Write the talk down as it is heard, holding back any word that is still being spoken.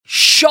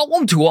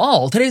Shalom to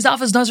all. Today's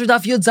daf is Nazir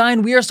daf Yud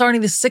Zayin. We are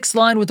starting the 6th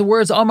line with the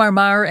words Amar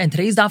Mar, and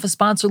today's daf is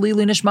sponsored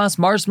Lili Nishmas,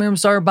 Mars Miriam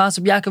Sar,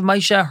 Basar Yaakov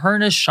Maisha,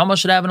 Hernish, Shama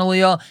Shadav and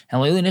Aliyah, and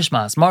Lili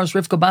Nishmas, Mars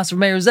Rivka, Basar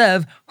Meir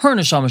Zev,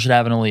 Hernish, Shama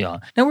Shadav and Aliyah.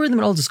 Now we're in the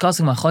middle of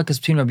discussing machlokes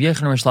between Rabbi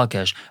Yochanan and Rish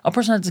Lakish. A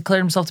person had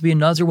declared himself to be a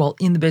Nazir while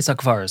in the Beis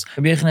HaKfaros.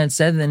 Rabbi Yochanan had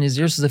said that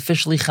Nazir is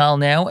officially Chal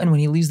now, and when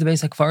he leaves the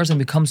Beis HaKfaros and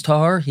becomes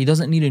Tahar, he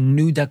doesn't need a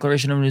new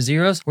declaration of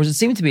Naziros, whereas it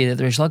seemed to be that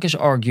the Rish Lakish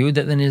argued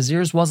that the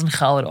Naziros wasn't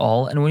Chal at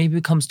all, and when he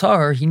becomes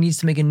Tahar, he needs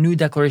to make a new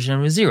declaration of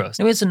Naziros.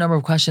 Now we had a number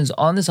of questions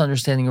on this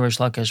understanding of Rish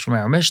Lakish from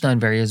our Mishnah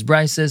and various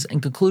brises,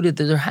 and concluded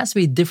that there has to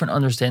be a different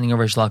understanding of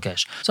Rish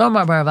Lakish. So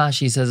Amar Bar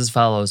Avashi says as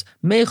follows: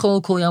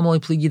 Meichol kol yamol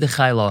pligi de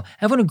chayla.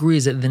 Everyone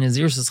agrees that the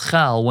Naziros is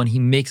Chal when he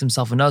makes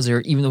himself a Nazir,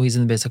 even though he's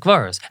in the Beis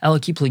HaKvaros.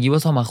 Elaki pligi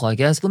what's all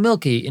machlokes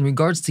lemilki in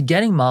regards to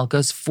getting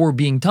Malkus for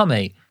being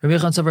Tamei. Rabbi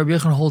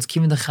Yochanan holds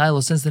Kivin the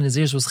Chayla, since the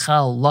Naziris was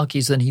Chal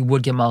lucky, so then he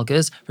would get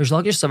Malkus. Rish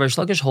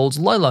Lakish holds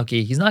Loy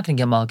lucky, he's not going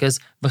to get Malkus,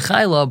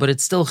 v'Chayla, but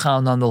it's still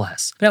Chal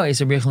nonetheless. But anyway,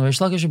 so Rabbi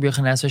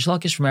Yochanan asks Rish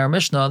Lakish from our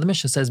Mishnah. The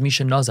Mishnah says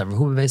Misha Nazar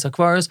who Beis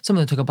HaKvaros,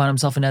 someone that took upon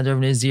himself a neder of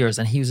Naziris,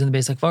 and he was in the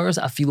Beis HaKvaros,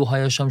 Afilu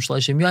Hayasham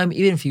Shleishim Yom,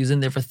 even if he was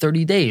in there for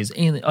 30 days.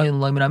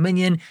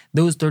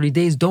 Those 30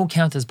 days don't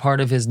count as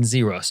part of his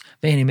Naziros.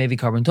 Ve'eni maybe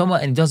carbon toma,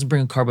 and he doesn't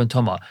bring a carbon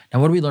toma.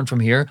 Now what do we learn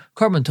from here?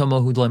 Carbon toma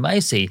hu d'loi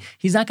ma'isi.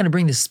 He's not going to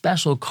bring the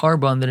special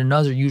carbon that a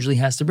Nazir usually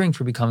has to bring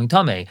for becoming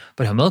Tameh.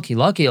 But Hamilki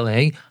lucky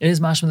it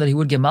is mashma that he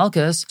would get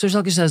Malkus. So Rish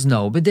Lakish says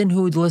no, but then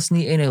who would listen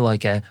ene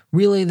loike?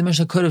 Really, the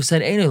Mishnah could have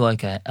said ene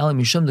loike. Ela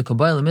mishum de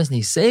kabayla misni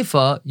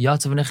seifa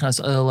yatzav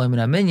nechnas oilay min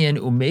aminyan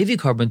umevi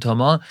carbon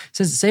toma.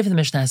 Since the seifa the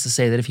Mishnah has to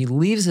say that if he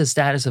leaves his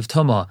status of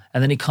toma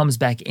and then he comes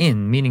back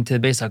in, meaning to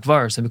the Beis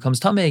HaKvaros, and becomes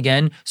Tameh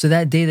again, so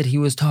that day that he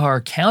was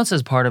tahar counts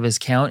as part of his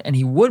count, and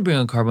he would bring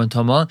a carbon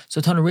toma. So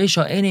Tana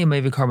Reisha ene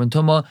mevi carbon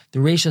toma. The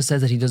Reisha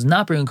says that he does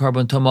not bring a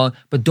carbon toma,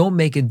 but don't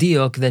make a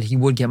diuk that he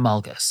would get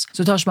Malkus.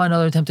 So Tashma,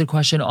 another attempted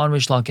question on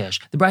Rish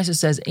Lakish. The Brisa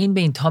says, Ein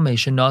bein tameh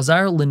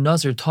shenazar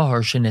lenazir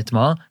tahar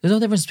shenitma. There's no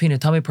difference between a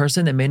tameh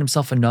person that made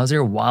himself a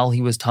Nazir while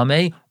he was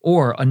tameh,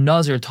 or a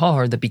Nazir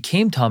tahar that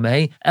became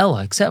tameh,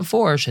 ella, except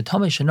for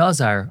shetameh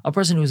shenazar, a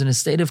person who was in a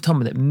state of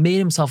tameh that made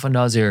himself a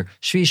Nazir,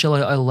 shvi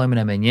shalai oilay min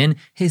aminyan,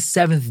 his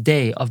 7th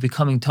day of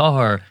becoming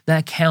tahar,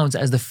 that counts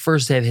as the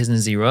first day of his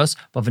Naziros.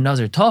 But a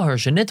Nazir tahar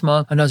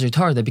shenitma, a Nazir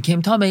tahar that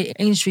became tameh,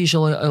 ein shvi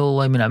shalai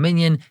oilay min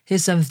aminyan,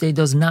 his 7th day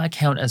does not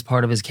count as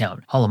part of his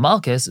count. Hala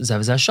Malkus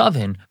zev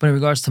shavin, but in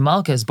regards to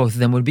Malkus, both of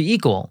them would be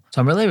equal.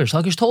 So Amar Rish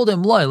Lakish told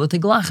him, loy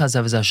letiglacha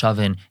zev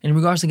shavin. In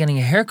regards to getting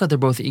a haircut, they're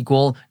both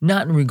equal,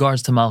 not in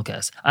regards to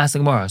Malkus. Ask the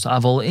Gemara, so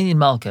avol inin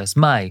Malkus,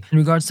 my. In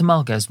regards to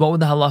Malkus, what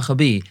would the halacha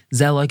be?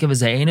 Zeh like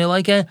v'zeh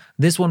like it.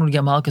 This one would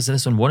get Malkus and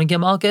this one wouldn't get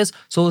Malkus.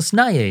 So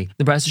l'snaye,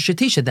 the Brisa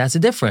shatisha, that's a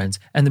difference.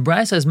 And the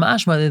Brisa says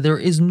mashma that there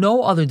is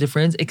no other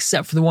difference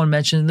except for the one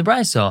mentioned in the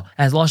Brisa.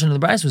 As lashon of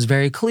the Brisa was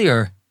very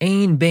clear.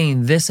 Ain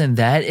bain this and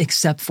that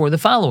except for the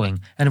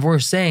following. And if we're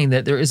saying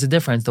that there is a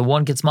difference, the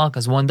one gets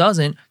Malkus, one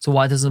doesn't, so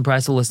why doesn't the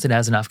price list it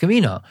as an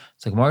afkamina?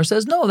 So Gemara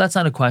says, no, that's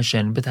not a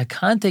question. But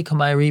takante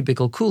kamairi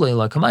bikal kule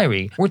la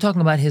kamairi. We're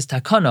talking about his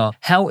takana.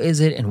 How is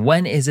it and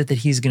when is it that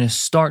he's going to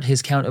start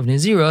his count of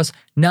Naziros,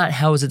 not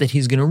how is it that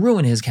he's going to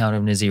ruin his count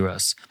of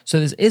Naziros. So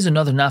this is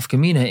another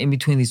nafkamina in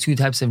between these two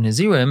types of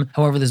Nazirim.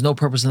 However, there's no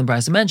purpose in the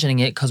Brisa mentioning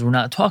it because we're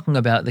not talking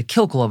about the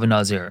kilkul of a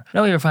Nazir.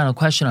 Now we have a final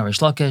question on Rish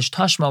Lakish.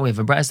 Tashma, we have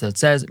a Brisa that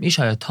says,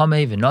 Mishaya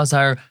Tameh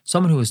v'Nazar,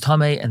 someone who was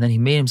Tameh and then he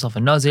made himself a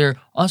Nazir,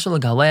 Asher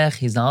l'galech,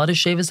 he's not allowed to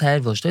shave his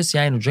head, v'l'shtes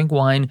yain, or drink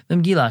wine,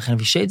 v'mgilach, and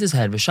if he shaved his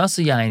head,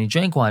 v'shasa yain, he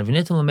drank wine,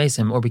 v'nitim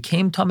l'mesim, or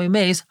became Tameh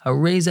Mace,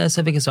 ha'reza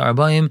sevikas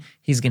arabayim,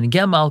 he's going to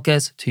get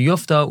Malkus. To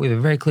Yufta, we have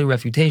a very clear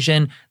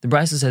refutation. The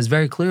Brisa says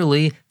very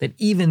clearly that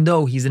even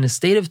though he's in a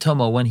state of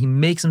Toma, when he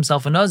makes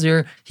himself a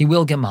Nazir, he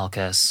will get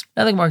Malkus.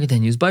 Now the Gemara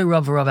continues. By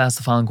Rav asked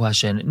the following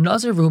question: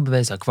 Nazir v'hu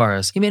b'Beis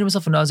HaKvaros. He made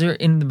himself a Nazir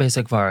in the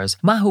Beis HaKvaros.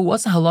 Mahu,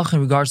 what's the halach in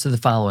regards to the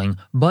following?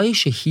 By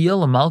shehiyah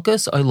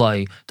l'malkus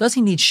oilai. Does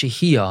he need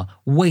shehiyah,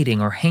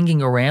 waiting or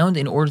hanging around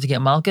in order to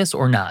get Malkus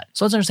or not?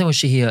 So let's understand what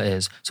shehiyah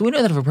is. So we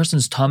know that if a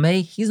person's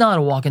tameh, he's not allowed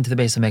to walk into the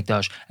Beis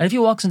HaMikdash. And if he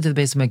walks into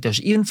the Beis HaMikdash,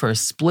 even for a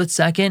split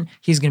second,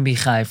 he's going to be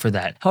chayiv for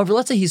that. However,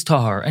 let's say he's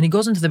tahar and he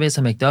goes into the Beis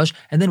HaMikdash,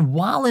 and then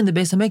while in the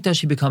Beis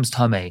HaMikdash, he becomes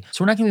tameh.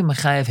 So we're not going to be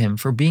mechayiv him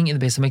for being in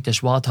the Beis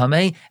HaMikdash while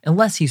tameh,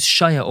 unless he's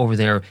shaya over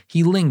there.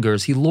 He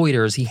lingers, he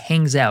loiters, he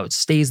hangs out,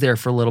 stays there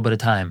for a little bit of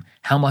time.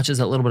 How much is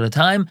that little bit of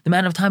time? The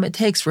amount of time it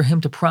takes for him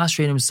to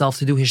prostrate himself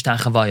to do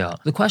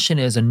hishtachavaya. The question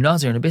is, a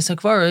Nazir in a Beis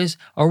HaKvaros,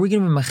 are we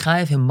going to be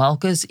mechayiv him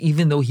Malkus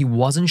even though he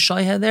wasn't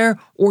shaya there,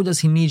 or does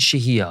he need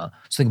shehiyah?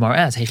 So the Gemara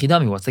asks, hey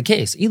Chidami, what's the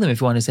case? Elam,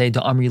 if you want to say,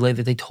 da Amri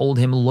that they told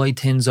him, loy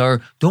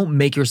tinzar, don't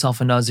make yourself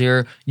a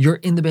Nazir. You're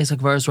in the Beis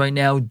HaKvaros right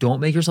now,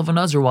 don't make yourself a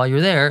Nazir while you're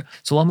there.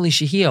 So lamali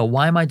shehiyah,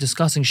 why am I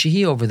discussing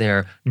shehiyah over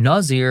there?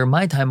 Nazir,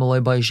 my time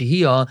aloy by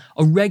shehiyah,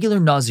 a regular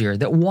Nazir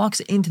that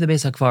walks into the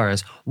Beis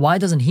HaKvaros, why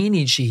doesn't he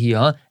need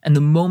shehiyah? And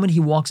the moment he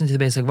walks into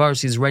the Beis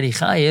HaKvaros, he's ready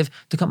chayiv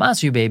to come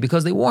asyubei,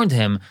 because they warned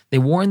him. They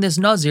warned this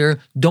Nazir,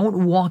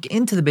 don't walk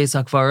into the Beis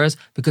HaKvaros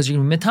because you're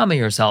going to mitame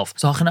yourself.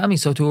 So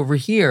so too over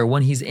here,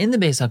 when he's in the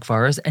Beis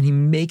HaKfaros and he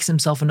makes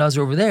himself a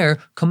Nazir over there,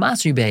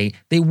 Kamasri Bey,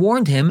 they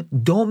warned him,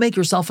 don't make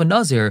yourself a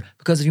Nazir,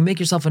 because if you make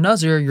yourself a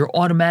Nazir, you're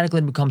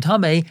automatically become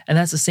Tameh, and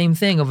that's the same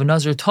thing of a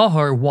Nazir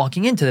Tahar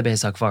walking into the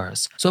Beis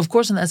HaKfaros. So of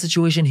course in that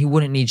situation, he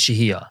wouldn't need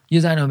Shehiyah.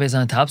 Yuzainu Beis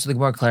on top, so the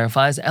Gemara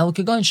clarifies, El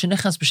Kagan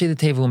Shenichas B'Shei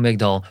Tevu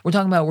Migdal. We're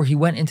talking about where he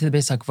went into the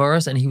Beis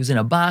HaKfaros and he was in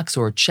a box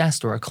or a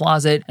chest or a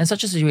closet. In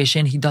such a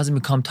situation, he doesn't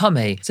become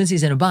Tameh. Since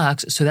he's in a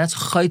box, so that's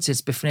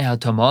Chaitzitz B'Fnei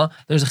HaTamah.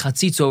 There's a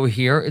Chatzitz over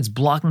here, it's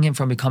blocking him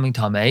from becoming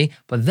Tameh.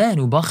 But then,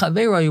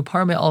 Ubachavera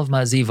Yuparme Alav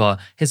Maziva.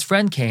 His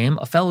friend came,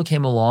 a fellow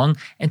came along,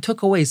 and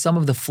took away some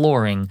of the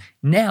flooring.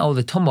 Now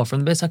the Tumah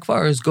from the Beis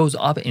HaKfaros goes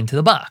up into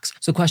the box.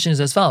 So the question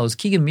is as follows,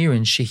 Kigam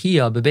Mirin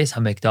Shehiyah Bebeis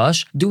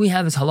HaMikdash. Do we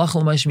have this halacha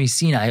l'mashmi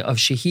Sinai of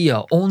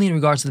Shehiyah only in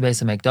regards to the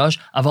Beis HaMikdash?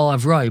 Aval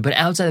Avroi, but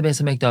outside the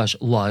Beis HaMikdash,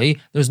 Lai,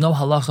 there's no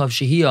halacha of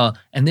Shehiyah,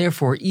 and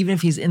therefore, even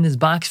if he's in this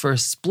box for a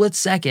split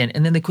second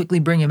and then they quickly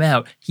bring him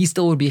out, he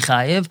still would be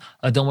chayiv.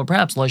 Adoma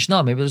perhaps,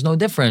 Laishna, maybe there's no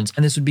difference.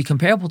 And this would be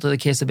comparable to the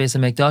case of Beis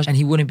HaMikdash, and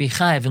he wouldn't be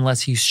chayiv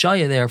unless he's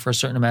shaya there for a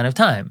certain amount of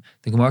time.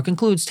 The Gemara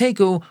concludes,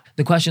 Teku,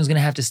 the question is going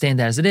to have to stand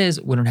as it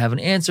is. We don't have an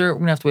answer. We're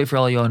going to have to wait for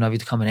Eliyahu Navi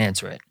to come and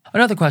answer it.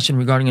 Another question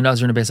regarding a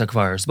Nazir in a Beis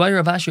HaKfaros. By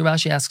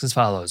Rashi asks as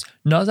follows: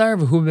 Nazir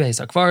v'hu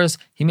Beis HaKfaros.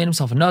 He made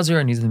himself a Nazir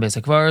and he's in the Beis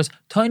HaKfaros.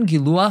 Tain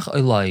giluach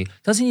olai.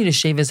 Does he need to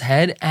shave his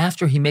head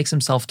after he makes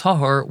himself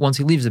tahar once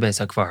he leaves the Beis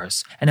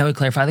HaKfaros? And now we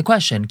clarify the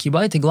question: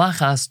 Kibai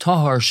tiglachas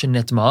tahar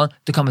shenitma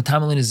to come a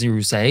tamalin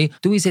Naziru say.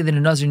 Do we say that a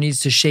Nazir needs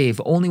to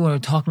shave only when we're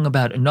talking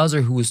about a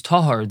Nazir who was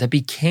tahar that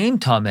became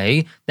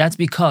tameh? That's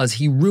because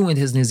he ruined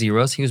his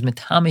Naziros. He was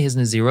metame his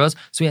Naziros,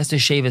 so he has to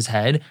shave his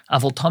head.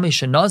 Avol tameh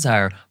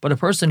shenazar. But a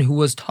person who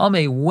was tameh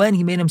when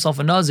he made himself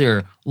a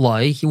Nazir,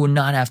 he would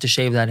not have to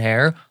shave that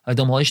hair.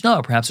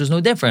 Perhaps there's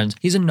no difference.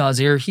 He's a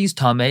Nazir, he's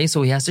tameh,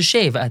 so he has to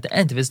shave at the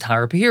end of his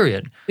tahara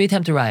period. We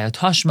attempt to raya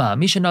Tashma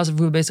Misha Nazir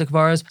v'hu Beis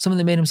HaKfaros. Someone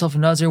that made himself a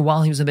Nazir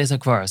while he was in Beis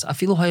HaKfaros.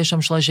 Afilu hayasham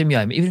shleishim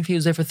yom. Even if he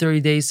was there for 30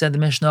 days, said the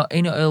Mishnah,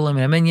 Eina oil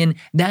minyan,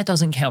 that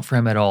doesn't count for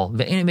him at all.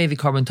 Ve'ena mevi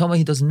carbon toma.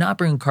 He does not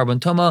bring carbon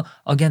toma.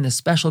 Again, the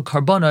special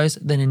carbonos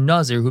that a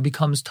Nazir who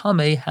becomes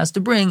tameh has to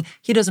bring.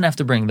 He doesn't have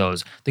to bring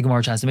those. The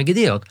Gemara tries to make a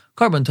deal.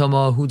 Carbon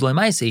toma hu dloi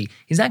maisi.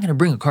 He's not going to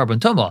bring a carbon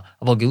toma,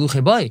 but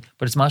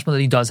it's mashma that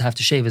he does have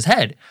to shave his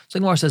head. So the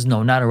Gemara says,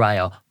 no, not a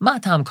raya.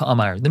 Matam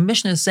ka'amar. The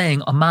Mishnah is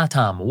saying a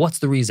matam. What's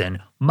the reason?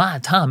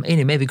 Matam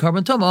ene mevi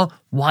carbon toma.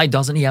 Why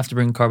doesn't he have to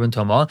bring carbon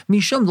toma?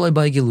 Mishum dloi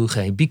bai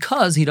giluche.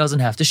 Because he doesn't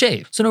have to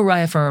shave. So no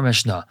raya from our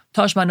Mishnah.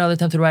 Tashma, another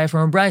attempted raya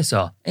from a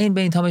brisa. Ein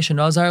bein tamei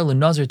shenazar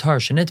lenazir tar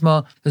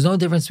shenitma. There's no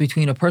difference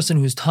between a person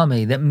who's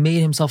tamei that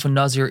made himself a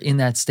nazir in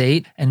that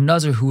state and a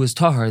nazir who was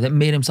tahar that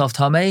made himself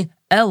tamei.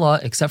 Ella,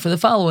 except for the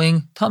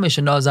following, Tamish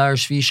a Nazar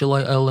Shvi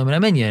Shaloi Elim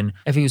Minyan.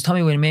 If he was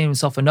Tami when he made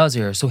himself a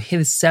Nazir, so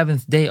his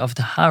seventh day of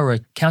Tahara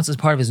counts as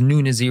part of his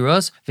new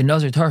Naziros. The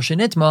Nazir Tar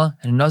Shenitma,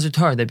 and a Nazir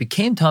Tar that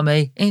became Tame,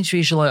 ain't Shvi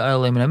Shaloi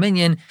Elim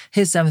Minyan.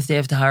 His seventh day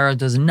of Tahara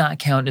does not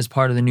count as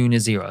part of the new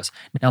Naziros.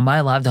 Now,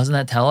 my love, doesn't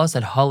that tell us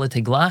that Hala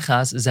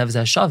Teglachas Zev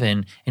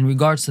Shavin? In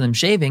regards to them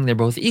shaving, they're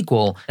both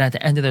equal, and at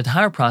the end of their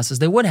Tahara process,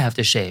 they would have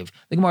to shave.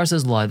 The Gemara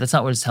says, "Lie, that's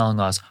not what it's telling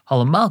us.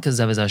 Hala Malkas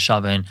Zev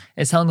Shavin.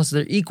 It's telling us that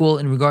they're equal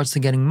in regards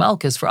to getting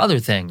malchus for other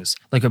things,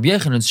 like Rabbi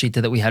Yechanan's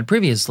shita that we had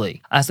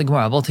previously. Ask the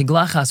Gemara,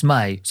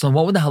 so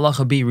what would the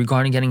halacha be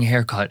regarding getting a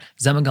haircut?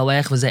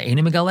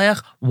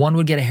 One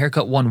would get a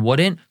haircut, one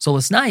wouldn't. So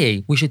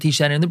l'snaye, we should teach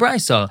that in the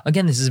brisa.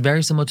 Again, this is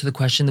very similar to the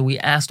question that we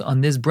asked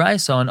on this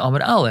brisa on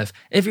Amud Aleph.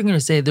 If you're going to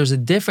say there's a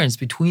difference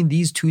between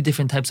these two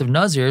different types of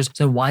nazirs,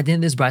 then why didn't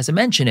this brisa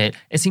mention it?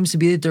 It seems to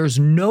be that there's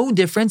no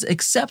difference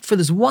except for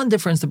this one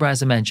difference the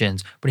brisa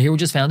mentions. But here we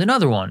just found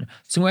another one.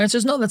 So our answer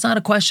is no, that's not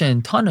a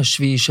question. Tana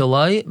shvi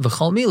shalai v'chol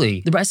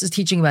mili. The brisa is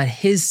teaching about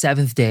his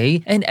seventh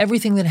day and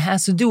everything that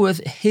has to do with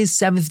his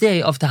seventh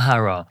day of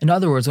Tahara. In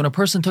other words, when a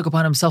person took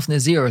upon himself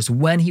Naziris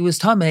when he was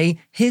Tameh,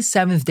 his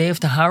seventh day of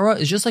Tahara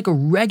is just like a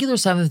regular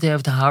seventh day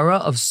of Tahara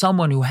of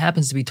someone who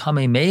happens to be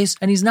Tameh Mace,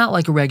 and he's not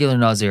like a regular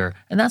Nazir.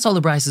 And that's all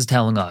the brisa is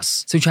telling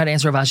us. So we try to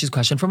answer Rav Ashi's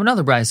question from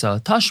another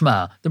brisa.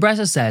 Tashma, the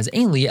brisa says,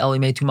 we only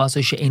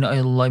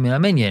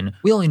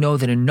know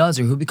that a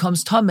Nazir who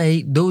becomes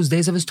Tameh, those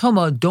days of his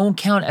Toma don't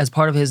count as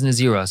part of his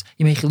Naziros.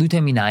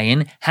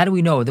 How do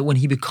we know that when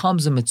he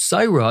becomes a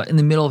Mitzaira in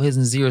the middle of his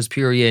Nazir's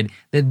period,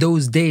 that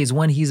those days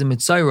when he's a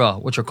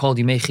Mitzaira, which are called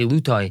Yimei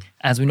Chilutai,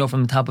 as we know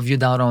from the top of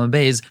Yudal Ramah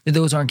Beis, that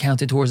those aren't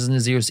counted towards his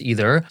Nazir's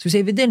either. So we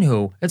say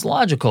Vidinhu. It's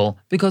logical,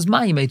 because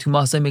Ma Yimei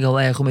Tumasa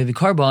Megaleach Umevi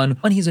Karban,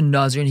 when he's a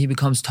Nazir and he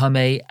becomes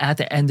Tameh, at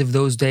the end of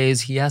those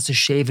days, he has to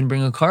shave and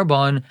bring a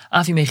Karban.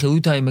 Af Yimei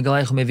Chilutai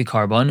Megaleach Umevi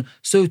Karban.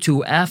 So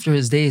too, after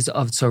his days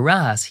of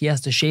Tsaras, he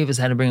has to shave his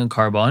head and bring a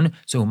Karban.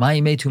 So Ma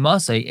Yimei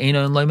Tumasa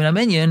Eina and Loimin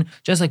Aminyan,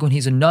 just like when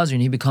he's a Nazir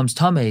and he becomes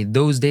Tameh,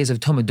 those days of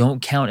Tumah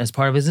don't count as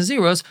part of his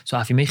Naziros,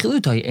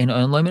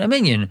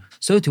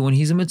 so too when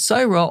he's a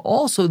Mitzayra,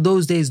 also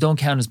those days don't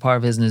count as part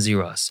of his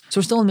Naziros. So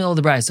we're still in the middle of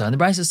the Brisa, and the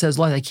Brisa says,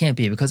 that can't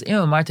be, because if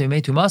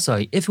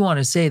you want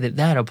to say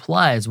that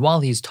applies while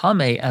he's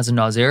Tameh as a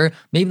Nazir,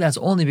 maybe that's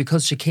only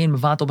because Shekain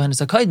Mevatel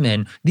B'Henes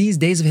HaKaidmin. These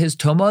days of his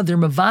Tumah, they're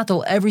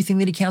Mevatel everything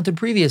that he counted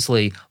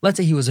previously. Let's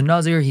say he was a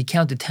Nazir, he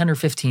counted 10 or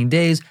 15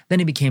 days, then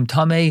he became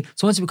Tameh,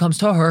 so once he becomes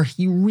Tahor,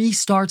 he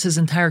restarts his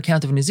entire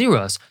count of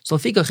Naziros. So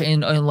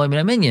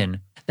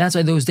that's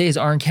why those days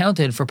aren't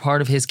counted for part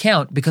of his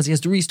count, because he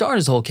has to restart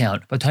his whole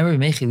count. But Taimer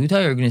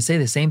Mechilutai are going to say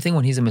the same thing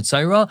when he's a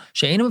Mitzayra.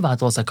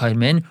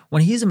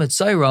 When he's a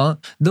Mitzayra,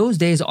 those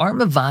days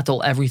aren't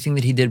Mevatel everything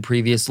that he did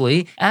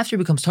previously. After he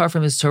becomes Tar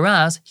from his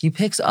Taras, he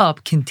picks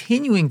up,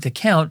 continuing to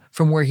count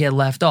from where he had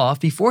left off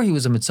before he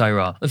was a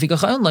Mitzayra.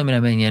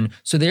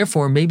 So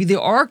therefore, maybe they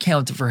are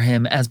counted for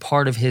him as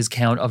part of his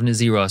count of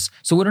Naziros.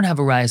 So we don't have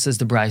a raya, says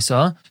the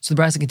Brisa. So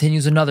the Brisa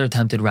continues another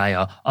attempted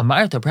raya.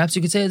 Amarta, perhaps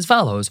you could say as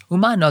follows: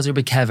 Uman Nazir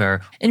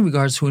Bekever, in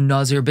regards to a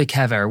Nazir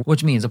Bekever,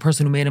 which means a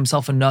person who made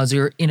himself a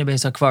Nazir in a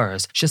Beis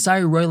HaKvaros.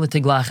 Shesari Roy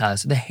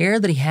Letiglachas, the hair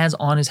that he has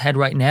on his head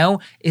right now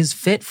is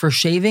fit for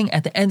shaving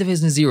at the end of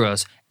his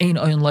Naziros.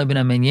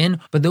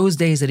 But those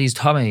days that he's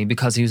Tameh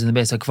because he was in the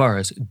Beis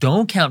HaKvaros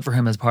don't count for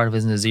him as part of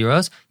his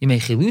Naziros.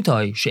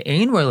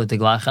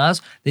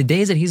 The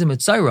days that he's a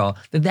Mitzayra,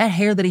 that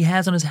hair that he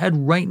has on his head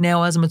right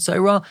now as a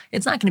Mitzayra,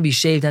 it's not going to be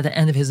shaved at the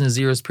end of his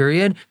Naziros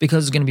period,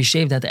 because it's going to be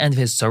shaved at the end of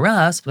his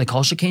Saras.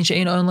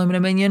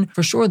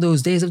 For sure,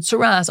 those days of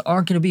Saras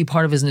aren't going to be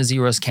part of his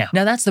Naziros count.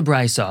 Now that's the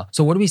Brisa.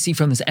 So what do we see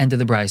from this end of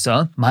the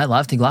Brisa? My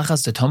love,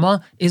 Tiglachas to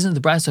Toma. Isn't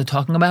the Brisa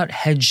talking about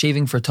head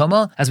shaving for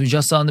Toma? As we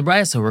just saw in the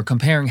Brisa, we're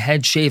comparing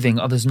head shaving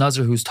of this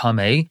Nazir who's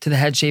Tameh to the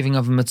head shaving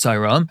of a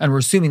Mitzayra, and we're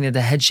assuming that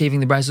the head shaving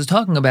the Brisa is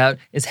talking about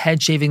is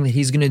head shaving that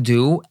he's going to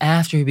do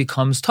after he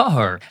becomes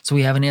Tahor. So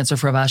we have an answer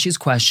for Avashi's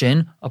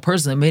question. A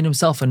person that made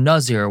himself a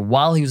Nazir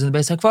while he was in the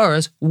Beis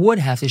HaKvaros would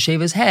have to shave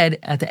his head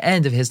at the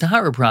end of his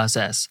Tahara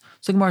process.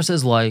 So Gemara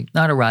says,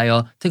 not a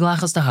raya,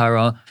 Tiglachas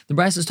Tahara. The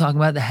Brisa is talking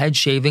about the head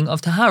shaving of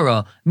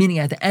Tahara, meaning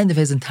at the end of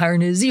his entire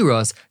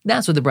Naziros.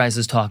 That's what the Brisa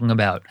is talking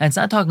about. And it's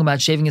not talking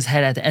about shaving his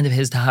head at the end of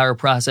his Tahara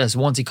process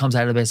once he comes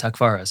out of the Beis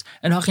HaKvaros.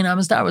 And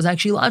Hachinam Star was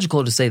actually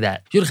logical to say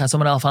that.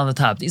 Someone else on the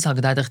top. If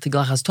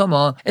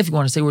you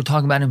want to say we're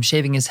talking about him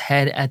shaving his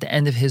head at the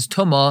end of his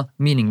Tumah,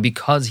 meaning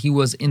because he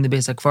was in the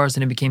Beis HaKvaros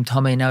and it became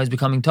Tameh and now he's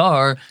becoming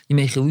Tahor,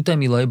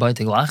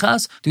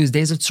 do his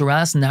days of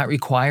Tsaras not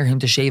require him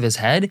to shave his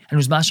head? And it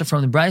was Masha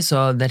from the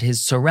Brisa that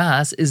his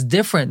Tsaras is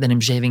different than him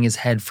shaving his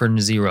head for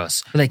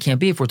Naziros. But that can't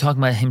be if we're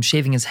talking about him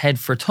shaving his head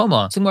for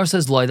Tumah. So Gemara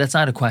says, that's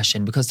not a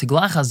question, because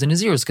Tiglachas the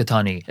Naziros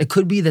Katani. It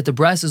could be that the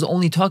Brisa is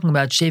only talking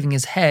about shaving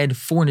his head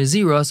for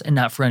Naziros and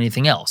not for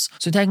anything else.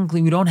 So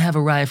technically we don't have a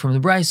raya from the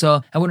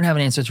Brisa, and we don't have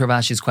an answer to Rav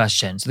Ashi's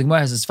question. So the Gemara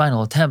has its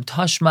final attempt.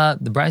 Tashma,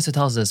 the Brisa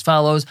tells us as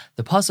follows.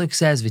 The pasuk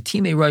says,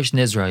 V'timei rosh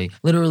nizrei.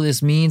 Literally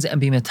this means, and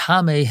be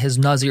metame his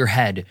Nazir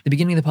head. The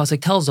beginning of the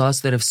pasuk tells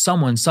us that if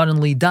someone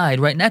suddenly died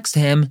right next to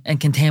him and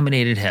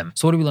contaminated him.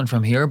 So what do we learn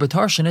from here?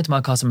 B'tar shenit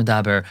ma'kasam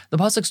medaber. The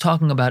pasuk's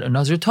talking about a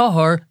Nazir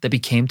tahor that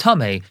became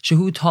tameh.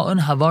 Shehu ta'un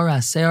havar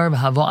haser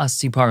v'hava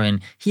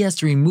as-siparin. He has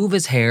to remove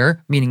his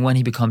hair, meaning when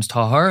he becomes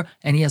tahor,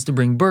 and he has to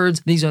bring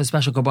birds. These are the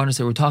special karbanos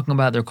that we're talking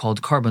about. They're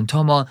called carbon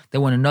toma.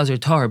 That when a Nazir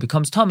tahor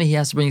becomes tameh, he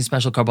has to bring these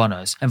special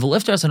karbanos. And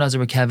v'liftar Nazir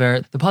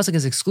b'kever. The pasuk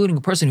is excluding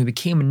a person who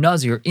became a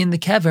Nazir in the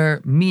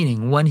kever,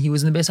 meaning when he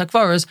was in the Beis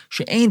HaKvaros,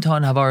 she'ein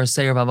ta'un havar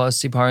haser v'hava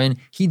as-siparin.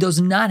 He does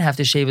not have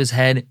to shave his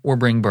head or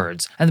bring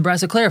birds. And the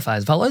Brisa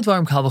clarifies,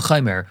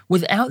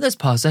 without this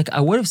pasuk,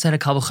 I would have said a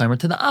kal v'chaimer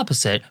to the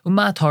opposite.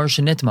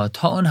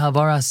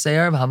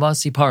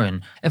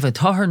 If a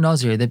tahor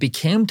Nazir that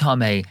became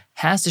tameh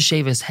has to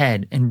shave his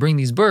head and bring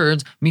these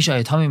birds,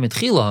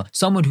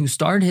 someone who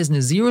started his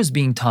Naziros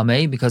being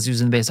tameh because he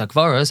was in the Beis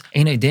HaKvaros,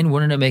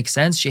 wouldn't it make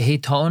sense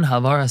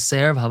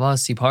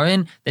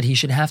that he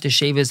should have to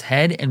shave his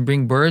head and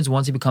bring birds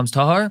once he becomes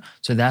tahor?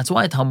 So that's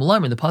why Talmud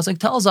Lamer, the pasuk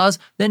tells us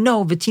that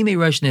no, v'timei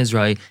rosh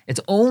nizrei, it's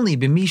only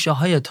b'misha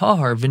haya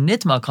tahor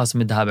v'nitma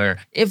kasam medaber.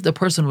 If the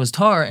person was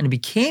tahor and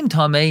became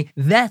tameh,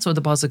 that's what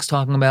the pasuk's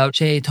talking about.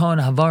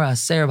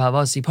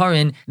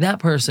 That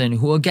person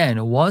who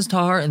again was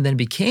tahor and then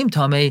became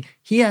tameh,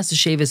 he has to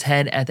shave his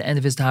head at the end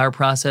of his tahara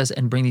process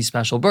and bring these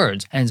special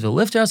birds. And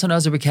v'liftar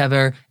Nazir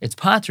b'kever, it's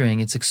pattering,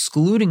 it's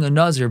excluding a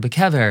Nazir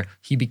b'kever.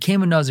 He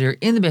became a Nazir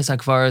in the Beis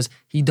HaKvaros.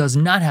 He does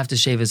not have to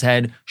shave his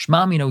head.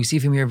 Shmam, we see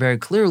from here very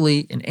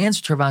clearly, in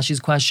answer to Rav Ashi's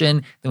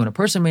question, that when a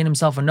person made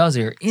himself a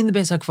Nazir in the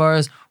Beis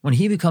HaKvaros, when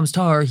he becomes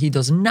tahor, he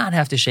does not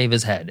have to shave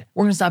his head.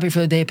 We're going to stop here for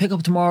the day. Pick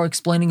up tomorrow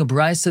explaining a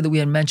brisa that we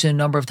had mentioned a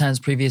number of times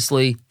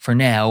previously. For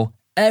now,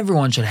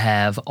 everyone should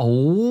have a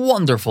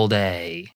wonderful day.